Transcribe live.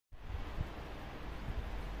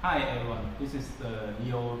Hi everyone, this is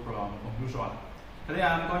Leo from Conclusion. Today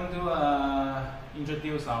I'm going to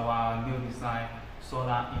introduce our new design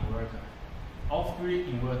solar inverter. Off-grid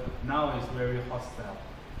inverter. Now it's very hot style.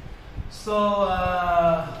 So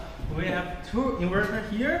we have two inverters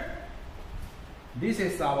here. This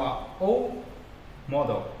is our old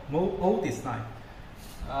model, old design.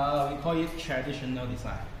 We call it traditional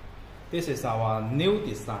design. This is our new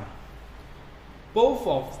design. Both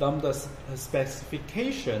of them, the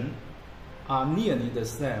specification are nearly the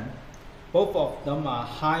same. Both of them are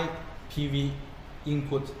high PV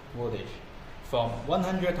input voltage from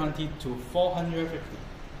 120 to 450.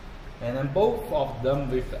 And then both of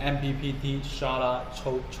them with MPPT solar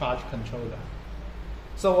charge controller.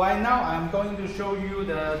 So right now I'm going to show you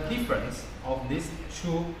the difference of these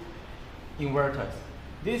two inverters.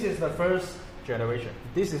 This is the first generation.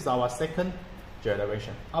 This is our second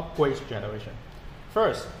generation, upgrade generation.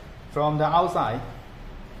 First, from the outside,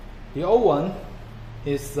 the old one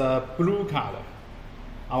is blue color.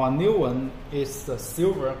 Our new one is the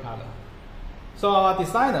silver color. So our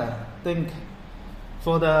designer think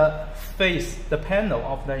for the face, the panel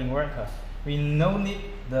of the inverter, we no need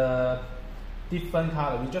the different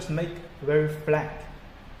color. We just make very flat,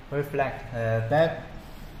 very flat. That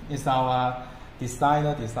is our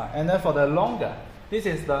designer design. And then for the longer, this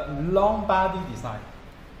is the long body design.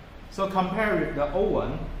 So compared with the old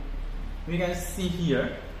one, we can see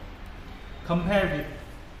here, compared with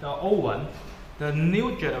the old one, the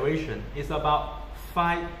new generation is about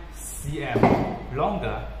 5 cm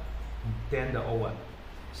longer than the old one.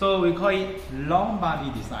 So we call it long body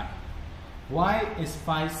design. Why is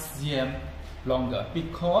 5 cm longer?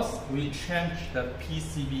 Because we changed the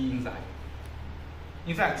PCB inside.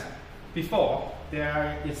 In fact, before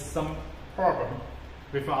there is some problem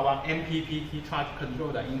with our MPPT charge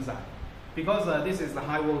controller inside. Because this is the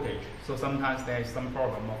high voltage, so sometimes there is some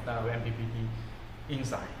problem of the MPPT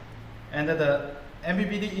inside. And the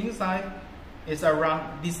MPPT inside is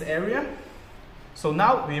around this area. So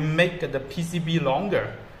now we make the PCB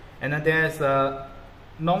longer, and there's a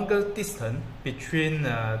longer distance between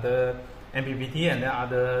the MPPT and the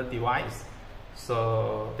other device.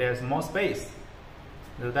 So there's more space.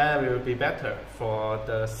 That will be better for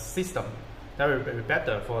the system. That will be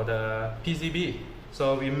better for the PCB.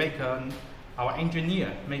 So we make our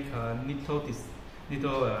engineer make a little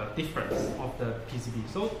difference of the PCB.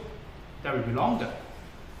 So that will be longer.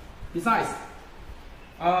 Besides,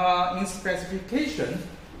 in specification,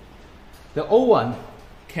 the old one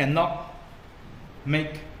cannot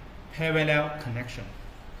make parallel connection,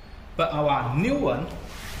 but our new one,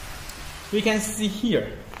 we can see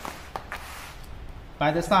here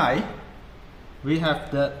by the side. We have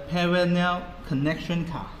the parallel connection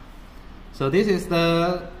card. So this is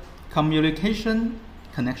the communication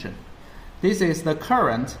connection. This is the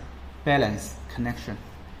current balance connection.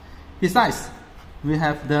 Besides, we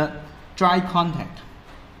have the dry contact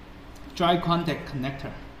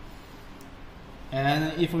connector.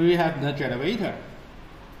 And if we have the generator,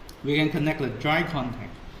 we can connect the dry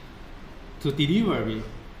contact to deliver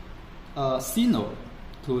a signal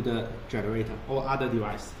to the generator or other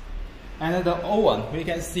device. And the old one, we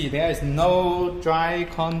can see there is no dry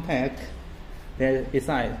contact. There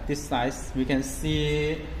beside this side, we can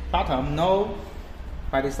see bottom, no,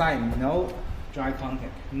 by the side, no dry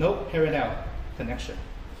contact, no parallel connection.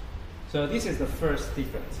 So this is the first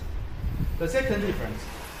difference. The second difference,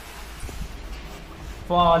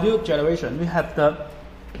 for our new generation, we have the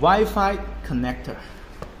Wi-Fi connector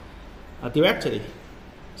directly.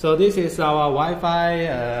 So this is our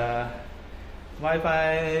Wi-Fi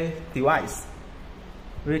device.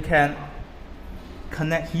 We can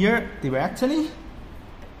connect here directly,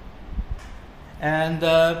 and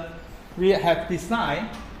we have designed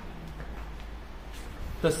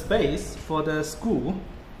the space for the school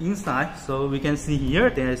inside. So we can see here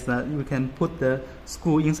there is we can put the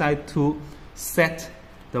school inside to set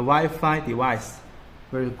the Wi-Fi device.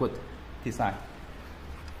 Very good design.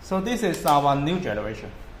 So this is our new generation.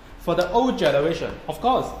 For the old generation, of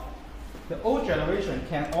course, the old generation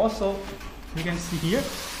can also, you can see here,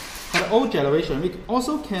 for the old generation, we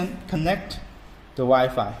also can connect the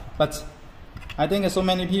Wi-Fi. But I think so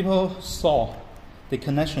many people saw the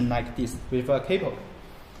connection like this with a cable.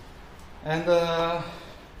 And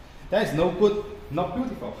that is no good, not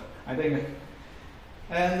beautiful, I think.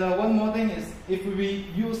 And one more thing is, if we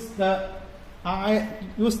use the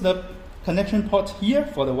connection port here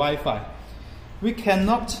for the Wi-Fi, we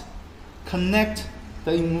cannot connect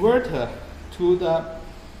the inverter to the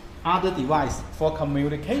other device for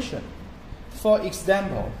communication. For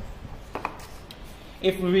example,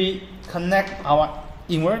 if we connect our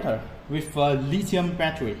inverter with a lithium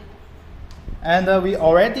battery, and we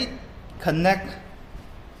already connect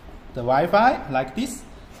the Wi-Fi like this.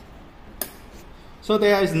 So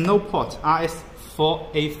there is no port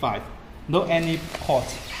RS485, no any port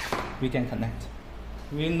we can connect.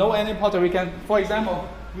 We know any port we can, for example,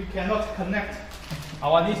 we cannot connect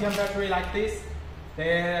our lithium battery like this.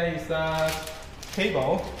 There is a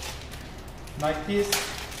cable like this.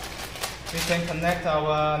 We can connect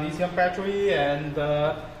our lithium battery and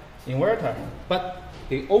inverter. But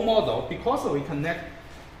the old model, because we connect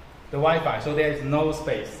the Wi-Fi, so there is no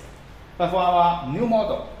space. But for our new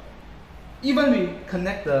model, even we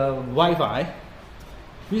connect the Wi-Fi,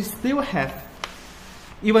 we still have,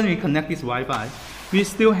 even we connect this Wi-Fi, we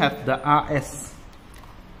still have the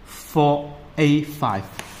RS485.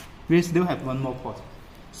 We still have one more port.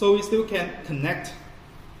 So we still can connect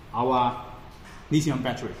our lithium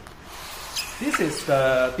battery. This is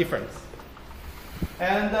the difference.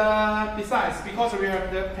 And besides, because we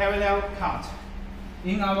have the parallel count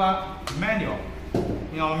in our manual,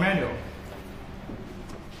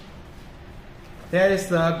 there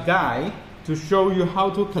is a guide to show you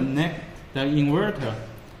how to connect the inverter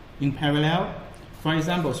in parallel. For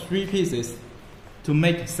example, 3 pieces to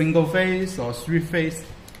make single phase or 3 phase,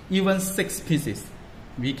 even 6 pieces.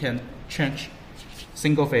 We can change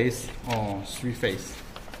single phase or 3 phase.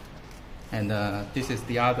 And this is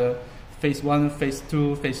the other phase 1, phase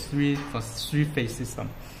 2, phase 3 for 3 phase system.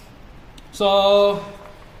 So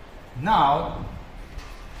now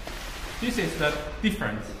this is the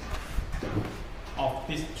difference of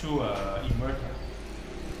these 2 inverters.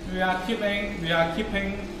 We are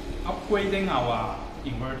keeping upgrading our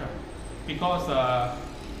inverter because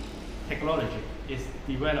technology is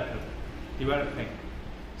developing.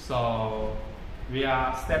 So we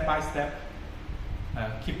are step by step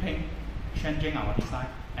keeping changing our design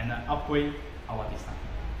and upgrade our design,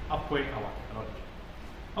 upgrade our technology.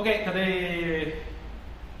 Okay, today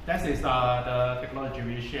that is the technology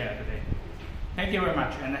we share today. Thank you very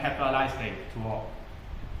much and have a nice day to all.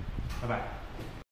 Bye bye.